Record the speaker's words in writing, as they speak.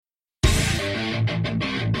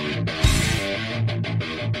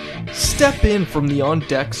Step in from the on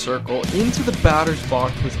deck circle into the batter's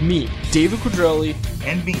box with me, David Quadrelli,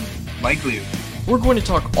 and me, Mike Liu. We're going to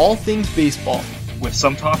talk all things baseball, with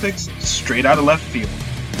some topics straight out of left field.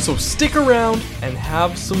 so stick around and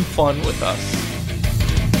have some fun with us.